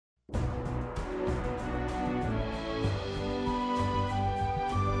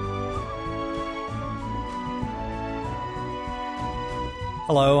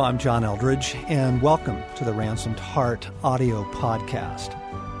Hello, I'm John Eldredge, and welcome to the Ransomed Heart audio podcast.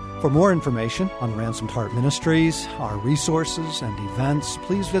 For more information on Ransomed Heart Ministries, our resources and events,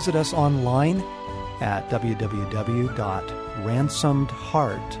 please visit us online at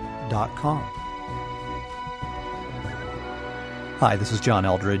www.ransomedheart.com. Hi, this is John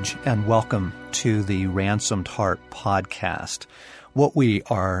Eldredge, and welcome to the Ransomed Heart podcast. What we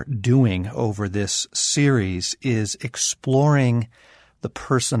are doing over this series is exploring the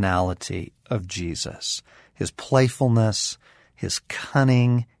personality of Jesus, his playfulness, his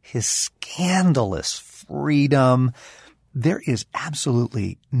cunning, his scandalous freedom. There is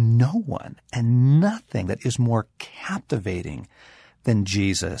absolutely no one and nothing that is more captivating than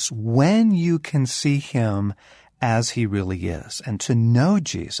Jesus when you can see him as he really is. And to know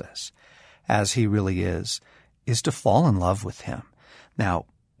Jesus as he really is to fall in love with him. Now,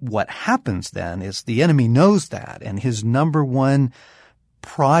 what happens then is the enemy knows that, and his number one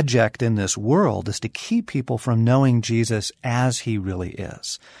project in this world is to keep people from knowing Jesus as he really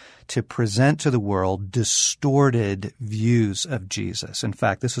is, to present to the world distorted views of Jesus. In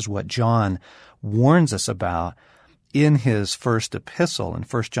fact, this is what John warns us about in his first epistle in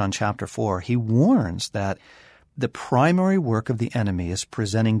 1 John chapter 4. He warns that the primary work of the enemy is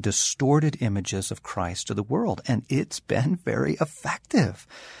presenting distorted images of Christ to the world, and it's been very effective.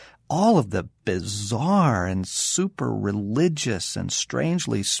 All of the bizarre and super religious and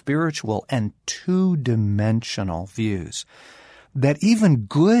strangely spiritual and two-dimensional views that even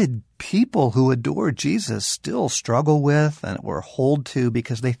good people who adore Jesus still struggle with and or hold to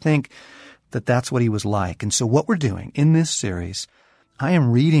because they think that that's what he was like. And so what we're doing in this series, I am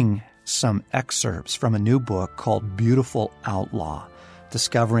reading some excerpts from a new book called Beautiful Outlaw,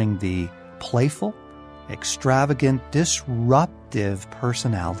 discovering the playful, extravagant, disruptive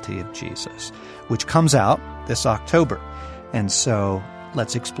personality of Jesus, which comes out this October. And so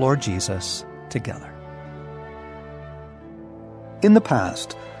let's explore Jesus together. In the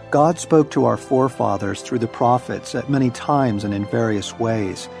past, God spoke to our forefathers through the prophets at many times and in various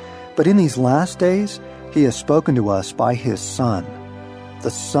ways. But in these last days, he has spoken to us by his Son.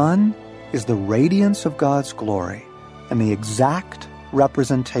 The Son is the radiance of God's glory and the exact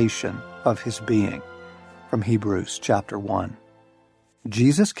representation of his being. From Hebrews chapter 1.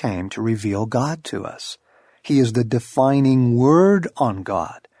 Jesus came to reveal God to us. He is the defining word on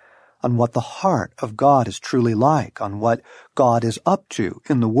God, on what the heart of God is truly like, on what God is up to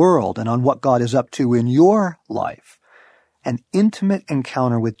in the world, and on what God is up to in your life. An intimate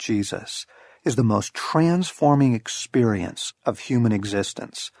encounter with Jesus is the most transforming experience of human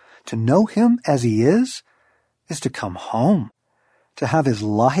existence. To know him as he is to come home, to have his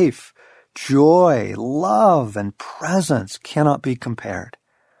life, joy, love, and presence cannot be compared.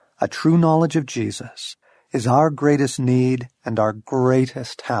 A true knowledge of Jesus is our greatest need and our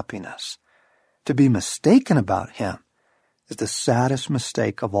greatest happiness. To be mistaken about him is the saddest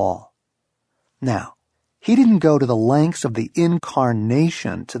mistake of all. Now, he didn't go to the lengths of the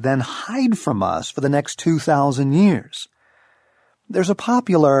incarnation to then hide from us for the next 2,000 years. There's a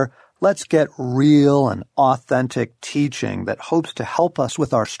popular let's get real and authentic teaching that hopes to help us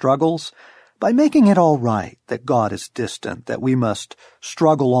with our struggles by making it all right that God is distant, that we must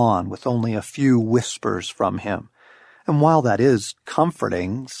struggle on with only a few whispers from him. And while that is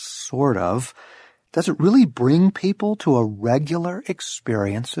comforting, sort of, does it really bring people to a regular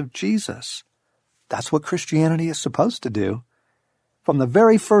experience of Jesus? That's what Christianity is supposed to do. From the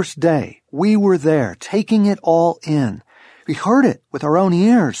very first day, we were there, taking it all in. We heard it with our own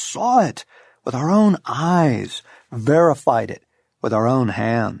ears, saw it with our own eyes, verified it with our own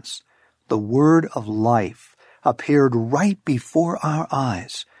hands. The word of life appeared right before our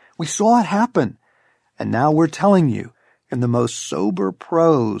eyes. We saw it happen. And now we're telling you in the most sober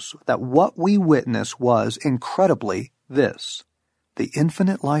prose that what we witnessed was incredibly this. The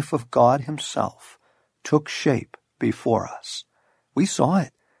infinite life of God himself took shape before us. We saw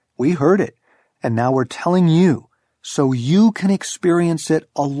it. We heard it. And now we're telling you so you can experience it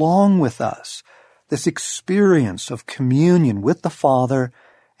along with us. This experience of communion with the Father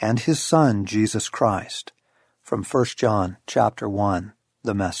and his Son, Jesus Christ. From 1 John chapter 1,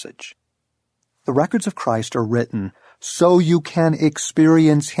 the Message. The records of Christ are written so you can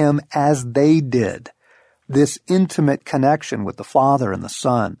experience him as they did. This intimate connection with the Father and the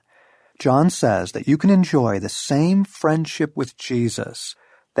Son. John says that you can enjoy the same friendship with Jesus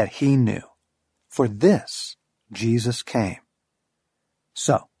that he knew. For this, Jesus came.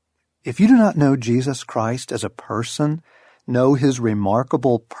 So, if you do not know Jesus Christ as a person, know his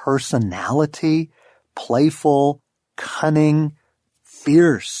remarkable personality, playful, cunning,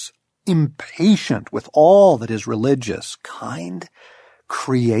 fierce, impatient with all that is religious, kind,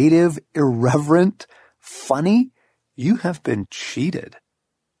 creative, irreverent, funny, you have been cheated.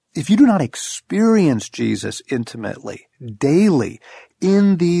 If you do not experience Jesus intimately, daily,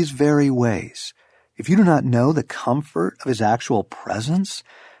 in these very ways, if you do not know the comfort of his actual presence,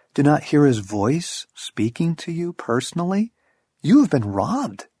 do not hear his voice speaking to you personally, you have been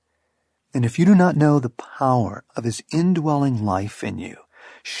robbed. And if you do not know the power of his indwelling life in you,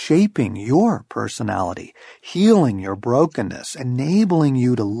 shaping your personality, healing your brokenness, enabling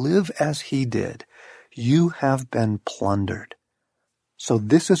you to live as he did, you have been plundered. So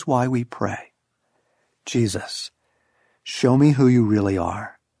this is why we pray. Jesus, show me who you really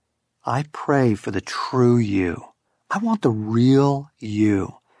are. I pray for the true you. I want the real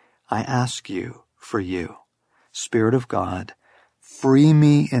you. I ask you for you. Spirit of God, free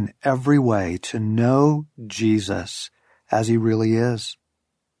me in every way to know Jesus as he really is.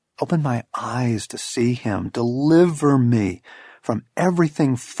 Open my eyes to see him. Deliver me from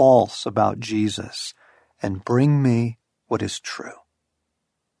everything false about Jesus and bring me what is true.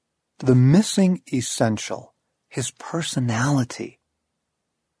 The missing essential, his personality.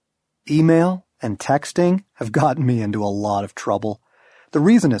 Email and texting have gotten me into a lot of trouble. The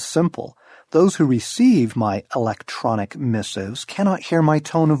reason is simple. Those who receive my electronic missives cannot hear my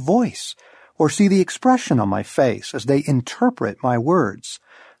tone of voice or see the expression on my face as they interpret my words.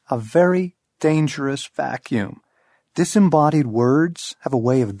 A very dangerous vacuum. Disembodied words have a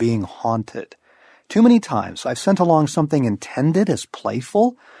way of being haunted. Too many times I've sent along something intended as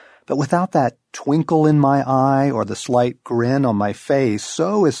playful, but without that twinkle in my eye or the slight grin on my face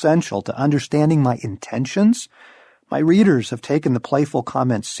so essential to understanding my intentions, my readers have taken the playful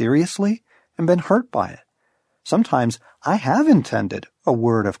comments seriously and been hurt by it. Sometimes I have intended a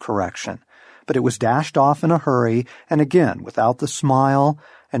word of correction, but it was dashed off in a hurry, and again, without the smile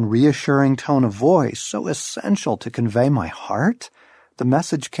and reassuring tone of voice so essential to convey my heart, the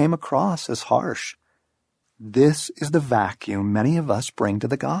message came across as harsh. This is the vacuum many of us bring to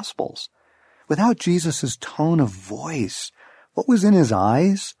the Gospels. Without Jesus' tone of voice, what was in his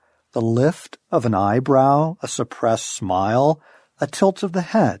eyes? The lift of an eyebrow, a suppressed smile, a tilt of the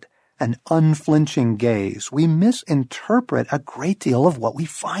head, an unflinching gaze. We misinterpret a great deal of what we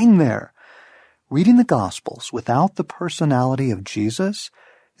find there. Reading the Gospels without the personality of Jesus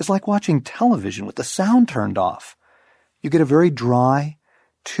is like watching television with the sound turned off. You get a very dry,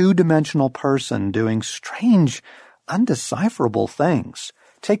 two-dimensional person doing strange, undecipherable things.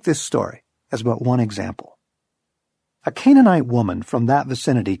 Take this story as but one example. A Canaanite woman from that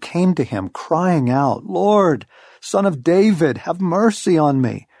vicinity came to him crying out, "Lord, Son of David, have mercy on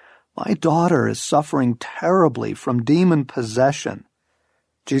me. My daughter is suffering terribly from demon possession."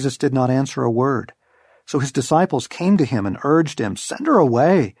 Jesus did not answer a word. So his disciples came to him and urged him, "Send her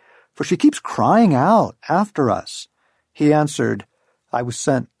away, for she keeps crying out after us." He answered, "I was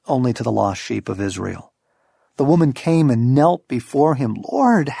sent only to the lost sheep of Israel." The woman came and knelt before him.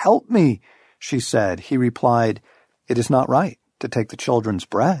 "Lord, help me," she said. He replied, "It is not right to take the children's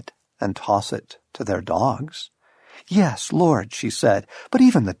bread and toss it to their dogs." "Yes, Lord," she said, "but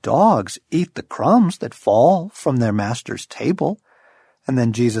even the dogs eat the crumbs that fall from their master's table." And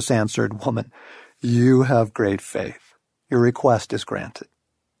then Jesus answered, "Woman, you have great faith. Your request is granted."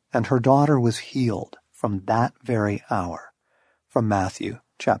 And her daughter was healed from that very hour. From Matthew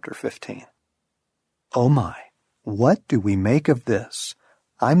chapter 15. Oh my, what do we make of this?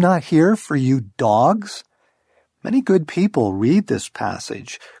 I'm not here for you dogs. Many good people read this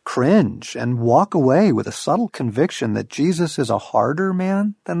passage, cringe, and walk away with a subtle conviction that Jesus is a harder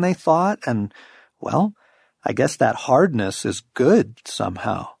man than they thought, and, well, I guess that hardness is good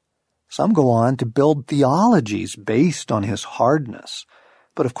somehow. Some go on to build theologies based on his hardness.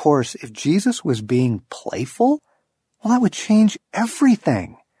 But of course, if Jesus was being playful, well, that would change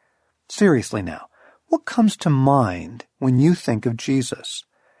everything. Seriously now, what comes to mind when you think of Jesus?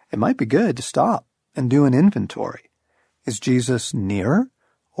 It might be good to stop and do an inventory. Is Jesus near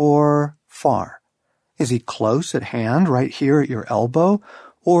or far? Is he close at hand, right here at your elbow,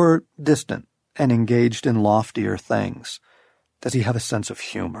 or distant and engaged in loftier things? Does he have a sense of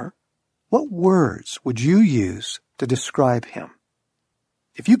humor? What words would you use to describe him?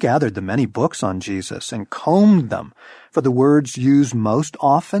 If you gathered the many books on Jesus and combed them for the words used most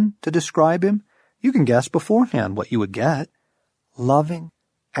often to describe him, you can guess beforehand what you would get. Loving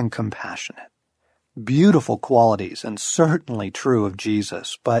and compassionate. Beautiful qualities and certainly true of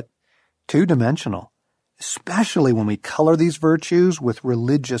Jesus, but two-dimensional, especially when we color these virtues with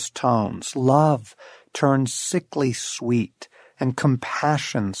religious tones. Love turns sickly sweet and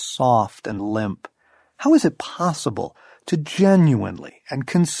compassion soft and limp. How is it possible to genuinely and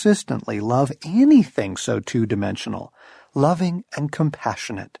consistently love anything so two-dimensional? loving and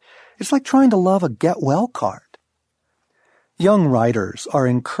compassionate. It's like trying to love a get-well card. Young writers are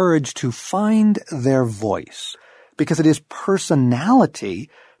encouraged to find their voice because it is personality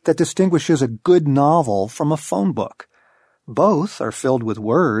that distinguishes a good novel from a phone book. Both are filled with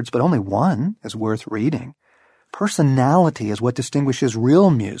words, but only one is worth reading. Personality is what distinguishes real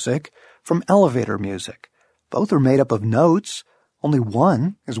music from elevator music. Both are made up of notes. Only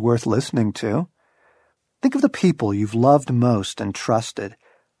one is worth listening to. Think of the people you've loved most and trusted.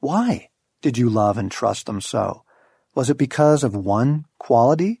 Why did you love and trust them so? Was it because of one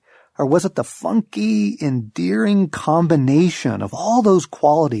quality? Or was it the funky, endearing combination of all those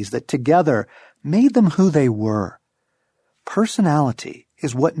qualities that together made them who they were? Personality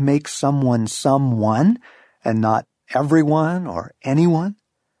is what makes someone someone and not everyone or anyone.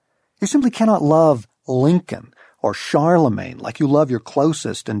 You simply cannot love Lincoln or Charlemagne like you love your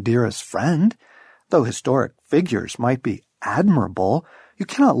closest and dearest friend. Though historic figures might be admirable, you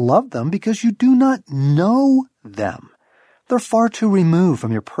cannot love them because you do not know them. They're far too removed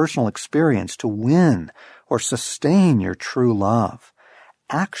from your personal experience to win or sustain your true love.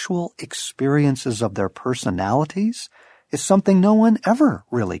 Actual experiences of their personalities is something no one ever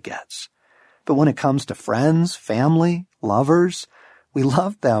really gets. But when it comes to friends, family, lovers, we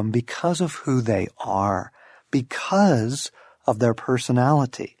love them because of who they are, because of their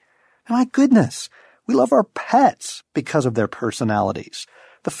personality. And my goodness, we love our pets because of their personalities.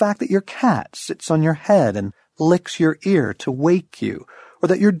 The fact that your cat sits on your head and licks your ear to wake you, or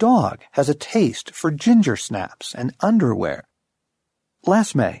that your dog has a taste for ginger snaps and underwear.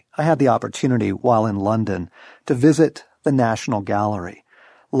 Last May, I had the opportunity while in London to visit the National Gallery.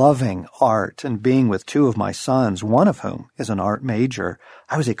 Loving art and being with two of my sons, one of whom is an art major,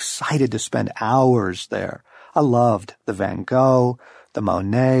 I was excited to spend hours there. I loved the Van Gogh, the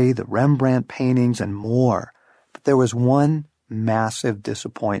Monet, the Rembrandt paintings, and more. But there was one massive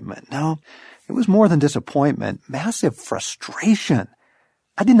disappointment. No, it was more than disappointment, massive frustration.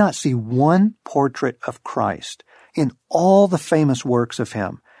 I did not see one portrait of Christ in all the famous works of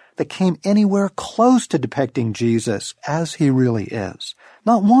him that came anywhere close to depicting Jesus as he really is.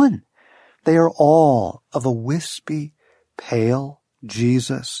 Not one. They are all of a wispy, pale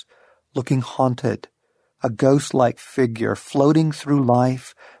Jesus, looking haunted, a ghost-like figure floating through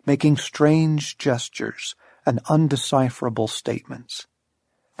life, making strange gestures and undecipherable statements.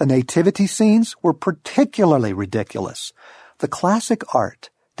 The nativity scenes were particularly ridiculous. The classic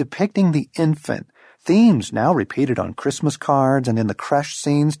art depicting the infant, themes now repeated on Christmas cards and in the creche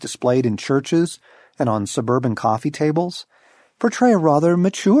scenes displayed in churches and on suburban coffee tables, portray a rather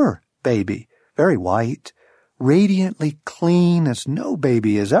mature baby, very white, radiantly clean as no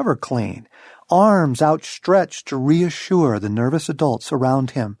baby is ever clean, arms outstretched to reassure the nervous adults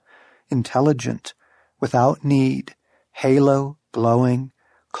around him, intelligent, without need, halo glowing,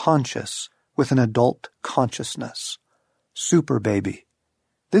 conscious with an adult consciousness. Super baby.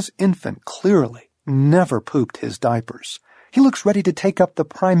 This infant clearly never pooped his diapers. He looks ready to take up the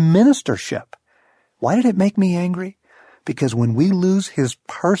prime ministership. Why did it make me angry? Because when we lose his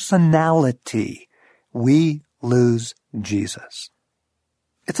personality, we lose Jesus.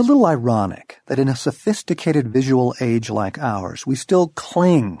 It's a little ironic that in a sophisticated visual age like ours, we still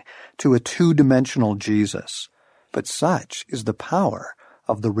cling to a two-dimensional Jesus. But such is the power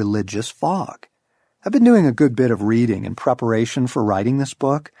of the religious fog. I've been doing a good bit of reading in preparation for writing this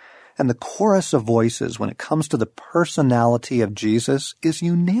book, and the chorus of voices when it comes to the personality of Jesus is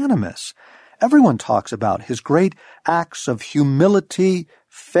unanimous. Everyone talks about his great acts of humility,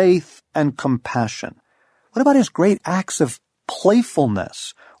 faith, and compassion. What about his great acts of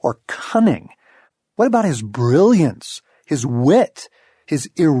playfulness or cunning? What about his brilliance, his wit, his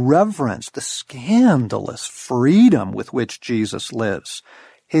irreverence, the scandalous freedom with which Jesus lives,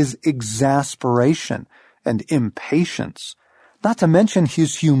 his exasperation and impatience, not to mention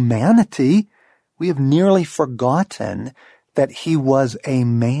his humanity? We have nearly forgotten that he was a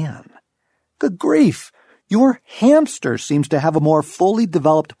man. Good grief, your hamster seems to have a more fully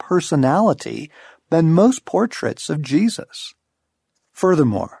developed personality than most portraits of Jesus.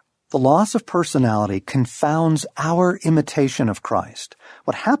 Furthermore, the loss of personality confounds our imitation of Christ.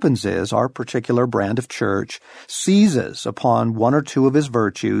 What happens is our particular brand of church seizes upon one or two of his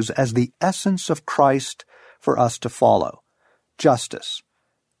virtues as the essence of Christ for us to follow. Justice,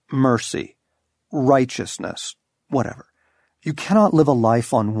 mercy, righteousness, whatever. You cannot live a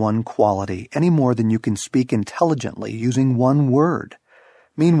life on one quality any more than you can speak intelligently using one word.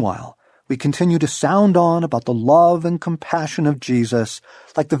 Meanwhile, we continue to sound on about the love and compassion of Jesus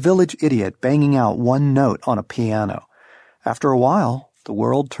like the village idiot banging out one note on a piano. After a while, the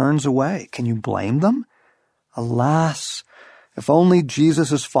world turns away. Can you blame them? Alas, if only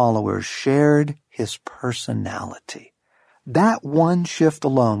Jesus' followers shared his personality. That one shift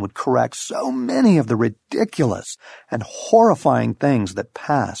alone would correct so many of the ridiculous and horrifying things that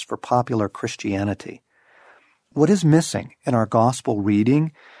pass for popular Christianity. What is missing in our gospel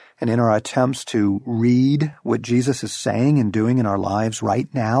reading and in our attempts to read what Jesus is saying and doing in our lives right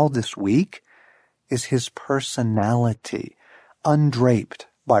now, this week, is his personality, undraped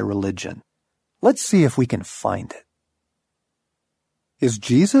by religion. Let's see if we can find it. Is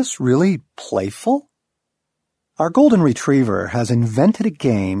Jesus really playful? Our golden retriever has invented a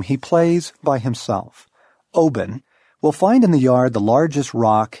game he plays by himself. Oben will find in the yard the largest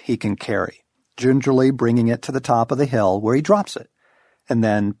rock he can carry, gingerly bringing it to the top of the hill where he drops it. And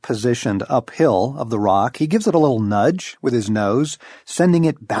then, positioned uphill of the rock, he gives it a little nudge with his nose, sending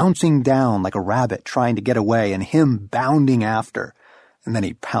it bouncing down like a rabbit trying to get away and him bounding after. And then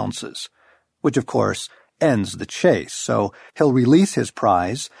he pounces, which of course ends the chase. So he'll release his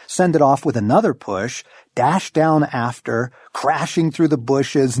prize, send it off with another push, dash down after, crashing through the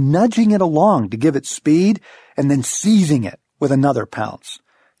bushes, nudging it along to give it speed, and then seizing it with another pounce.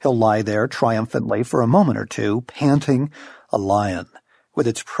 He'll lie there triumphantly for a moment or two, panting, a lion, with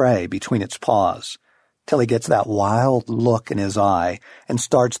its prey between its paws, till he gets that wild look in his eye and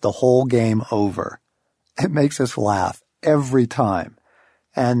starts the whole game over. It makes us laugh every time.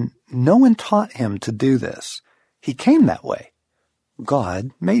 And no one taught him to do this. He came that way.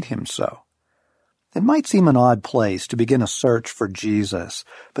 God made him so. It might seem an odd place to begin a search for Jesus,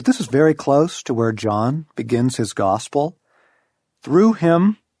 but this is very close to where John begins his gospel. Through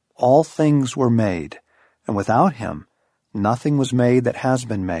him, all things were made, and without him, nothing was made that has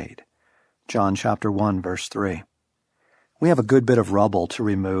been made. John chapter 1, verse 3. We have a good bit of rubble to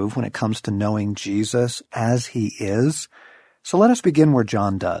remove when it comes to knowing Jesus as he is. So let us begin where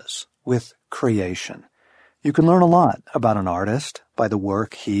John does, with creation. You can learn a lot about an artist by the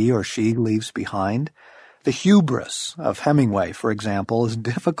work he or she leaves behind. The hubris of Hemingway, for example, is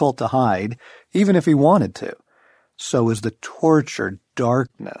difficult to hide, even if he wanted to. So is the tortured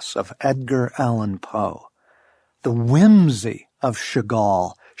darkness of Edgar Allan Poe. The whimsy of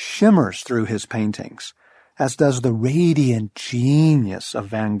Chagall shimmers through his paintings, as does the radiant genius of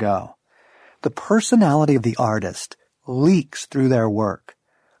Van Gogh. The personality of the artist leaks through their work,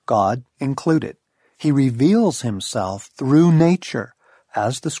 God included. He reveals himself through nature,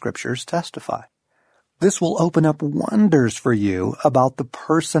 as the scriptures testify. This will open up wonders for you about the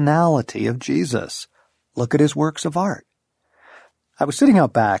personality of Jesus. Look at his works of art. I was sitting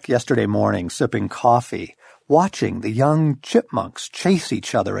out back yesterday morning sipping coffee, watching the young chipmunks chase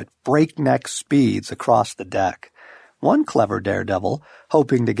each other at breakneck speeds across the deck. One clever daredevil,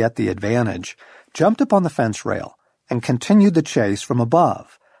 hoping to get the advantage, jumped up on the fence rail and continued the chase from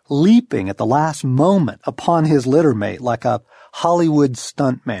above, leaping at the last moment upon his littermate like a Hollywood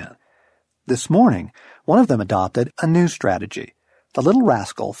stuntman. This morning, one of them adopted a new strategy. The little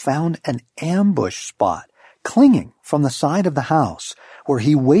rascal found an ambush spot, clinging from the side of the house, where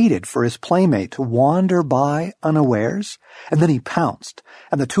he waited for his playmate to wander by unawares, and then he pounced,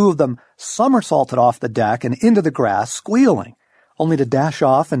 and the two of them somersaulted off the deck and into the grass, squealing, only to dash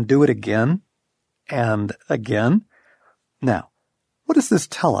off and do it again and again. Now, what does this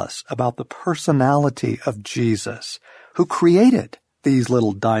tell us about the personality of Jesus, who created these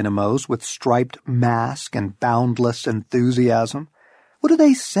little dynamos with striped mask and boundless enthusiasm? What do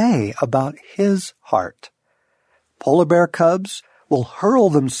they say about his heart? Polar bear cubs will hurl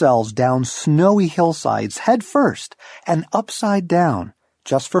themselves down snowy hillsides head first and upside down,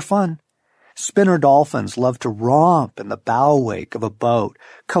 just for fun. Spinner dolphins love to romp in the bow wake of a boat,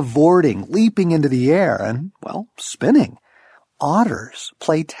 cavorting, leaping into the air, and, well, spinning. Otters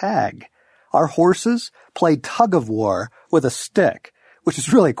play tag. Our horses play tug-of-war with a stick, which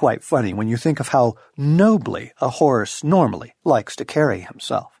is really quite funny when you think of how nobly a horse normally likes to carry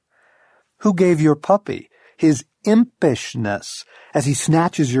himself. Who gave your puppy his impishness as he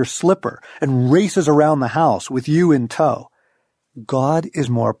snatches your slipper and races around the house with you in tow? God is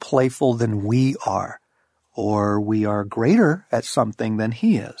more playful than we are, or we are greater at something than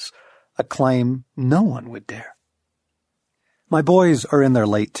he is, a claim no one would dare. My boys are in their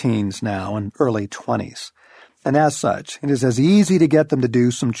late teens now and early 20s, and as such, it is as easy to get them to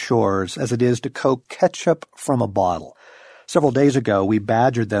do some chores as it is to coax ketchup from a bottle. Several days ago, we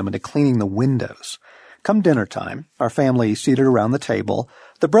badgered them into cleaning the windows. Come dinner time, our family seated around the table,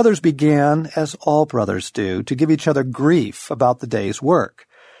 the brothers began, as all brothers do, to give each other grief about the day's work.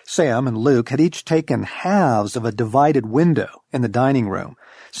 Sam and Luke had each taken halves of a divided window in the dining room.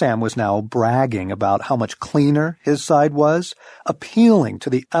 Sam was now bragging about how much cleaner his side was, appealing to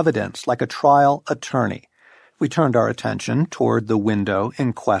the evidence like a trial attorney. We turned our attention toward the window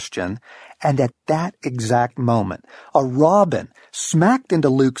in question, and at that exact moment, a robin smacked into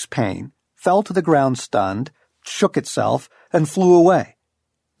Luke's pane, fell to the ground stunned, shook itself, and flew away.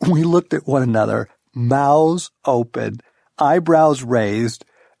 We looked at one another, mouths open, eyebrows raised,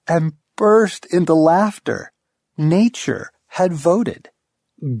 and burst into laughter. Nature had voted.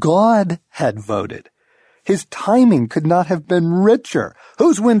 God had voted. His timing could not have been richer.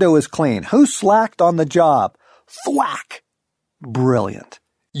 Whose window is clean? Who slacked on the job? Thwack! Brilliant.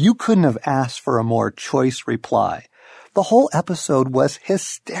 You couldn't have asked for a more choice reply. The whole episode was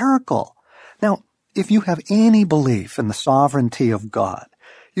hysterical. Now, if you have any belief in the sovereignty of God,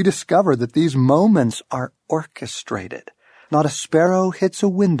 you discover that these moments are orchestrated. Not a sparrow hits a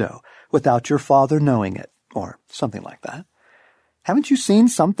window without your Father knowing it, or something like that. Haven't you seen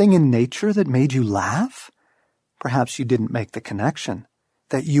something in nature that made you laugh? Perhaps you didn't make the connection,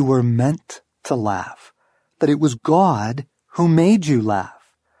 that you were meant to laugh, that it was God who made you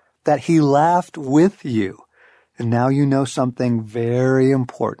laugh, that He laughed with you, and now you know something very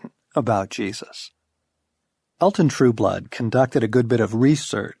important about Jesus. Elton Trueblood conducted a good bit of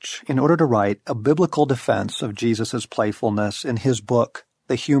research in order to write a biblical defense of Jesus' playfulness in his book,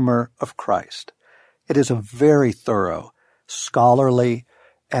 The Humor of Christ. It is a very thorough, scholarly,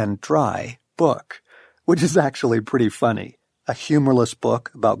 and dry book, which is actually pretty funny. A humorless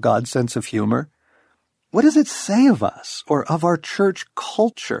book about God's sense of humor. What does it say of us or of our church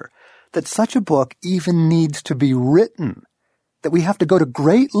culture that such a book even needs to be written? That we have to go to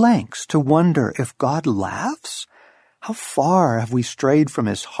great lengths to wonder if God laughs? How far have we strayed from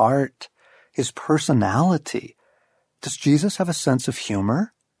His heart, His personality? Does Jesus have a sense of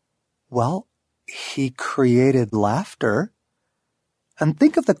humor? Well, He created laughter. And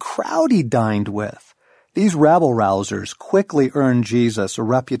think of the crowd He dined with. These rabble-rousers quickly earned Jesus a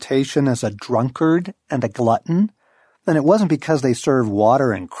reputation as a drunkard and a glutton. And it wasn't because they served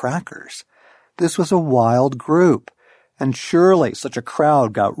water and crackers. This was a wild group. And surely such a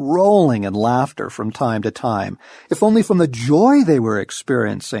crowd got rolling in laughter from time to time, if only from the joy they were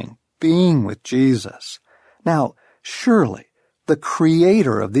experiencing being with Jesus. Now, surely the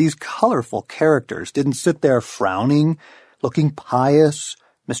creator of these colorful characters didn't sit there frowning, looking pious,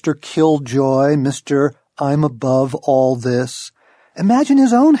 Mr. Killjoy, Mr. I'm above all this. Imagine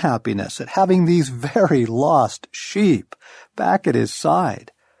his own happiness at having these very lost sheep back at his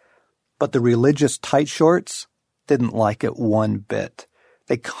side. But the religious tight shorts didn't like it one bit.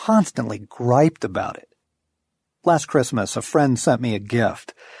 They constantly griped about it. Last Christmas, a friend sent me a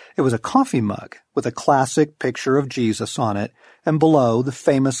gift. It was a coffee mug with a classic picture of Jesus on it, and below the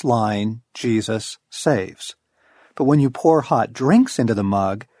famous line, Jesus saves. But when you pour hot drinks into the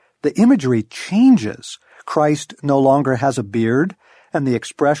mug, the imagery changes. Christ no longer has a beard, and the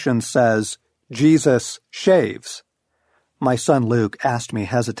expression says, Jesus shaves. My son Luke asked me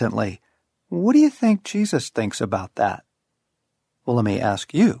hesitantly, "What do you think Jesus thinks about that?" Well, let me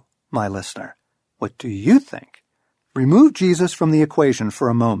ask you, my listener, what do you think? Remove Jesus from the equation for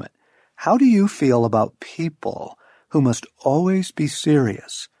a moment. How do you feel about people who must always be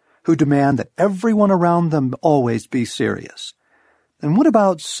serious, who demand that everyone around them always be serious? And what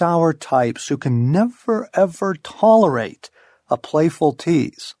about sour types who can never, ever tolerate a playful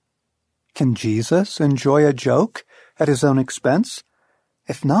tease? Can Jesus enjoy a joke at his own expense?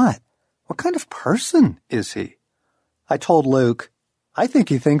 If not, what kind of person is he? I told Luke, I think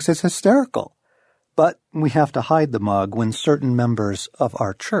he thinks it's hysterical. But we have to hide the mug when certain members of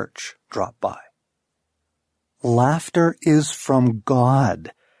our church drop by. Laughter is from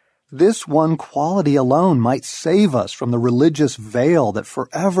God. This one quality alone might save us from the religious veil that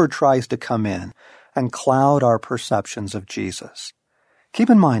forever tries to come in and cloud our perceptions of Jesus. Keep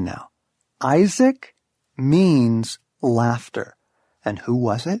in mind now, Isaac means laughter. And who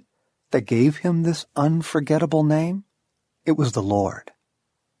was it that gave him this unforgettable name? It was the Lord.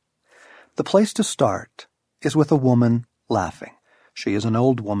 The place to start is with a woman laughing. She is an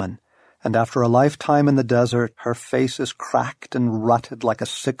old woman, and after a lifetime in the desert, her face is cracked and rutted like a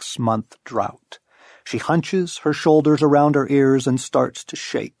 6-month drought. She hunches her shoulders around her ears and starts to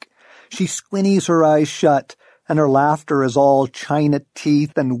shake. She squinties her eyes shut, and her laughter is all china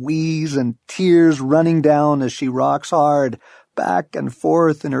teeth and wheeze and tears running down as she rocks hard back and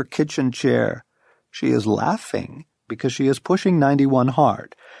forth in her kitchen chair. She is laughing because she is pushing 91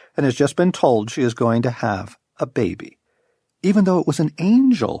 hard and has just been told she is going to have a baby. Even though it was an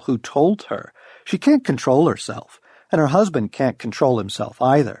angel who told her, she can't control herself, and her husband can't control himself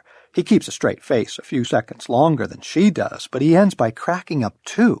either. He keeps a straight face a few seconds longer than she does, but he ends by cracking up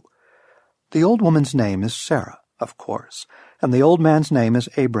too. The old woman's name is Sarah, of course, and the old man's name is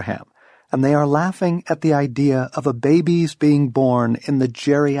Abraham, and they are laughing at the idea of a baby's being born in the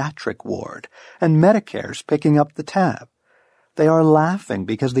geriatric ward and Medicare's picking up the tab. They are laughing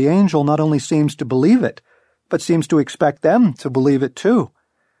because the angel not only seems to believe it, but seems to expect them to believe it too.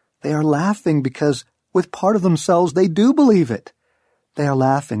 They are laughing because, with part of themselves, they do believe it. They are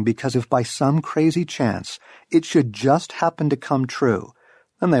laughing because if by some crazy chance it should just happen to come true,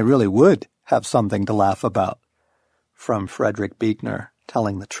 then they really would have something to laugh about. From Frederick Buechner,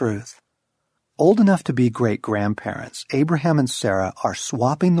 Telling the Truth. Old enough to be great-grandparents, Abraham and Sarah are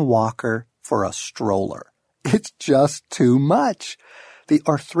swapping the walker for a stroller. It's just too much. The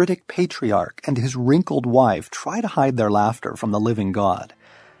arthritic patriarch and his wrinkled wife try to hide their laughter from the living God.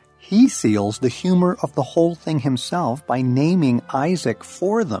 He seals the humor of the whole thing himself by naming Isaac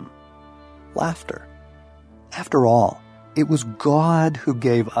for them. Laughter. After all, it was God who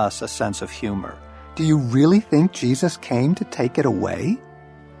gave us a sense of humor. Do you really think Jesus came to take it away?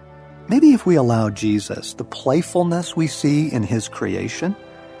 Maybe if we allow Jesus the playfulness we see in his creation,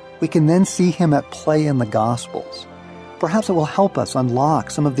 we can then see him at play in the Gospels. Perhaps it will help us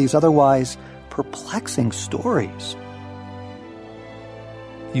unlock some of these otherwise perplexing stories.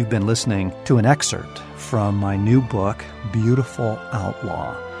 You've been listening to an excerpt from my new book, Beautiful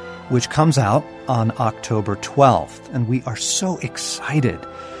Outlaw, which comes out on October 12th. And we are so excited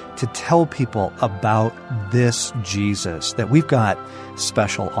to tell people about this Jesus that we've got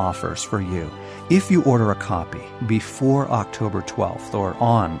special offers for you. If you order a copy before October 12th or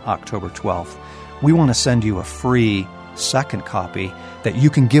on October 12th, we want to send you a free second copy that you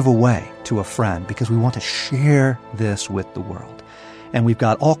can give away to a friend because we want to share this with the world. And we've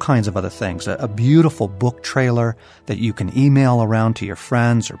got all kinds of other things, a beautiful book trailer that you can email around to your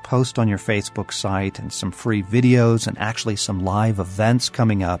friends or post on your Facebook site, and some free videos and actually some live events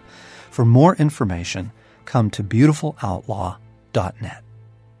coming up. For more information, come to beautifuloutlaw.net.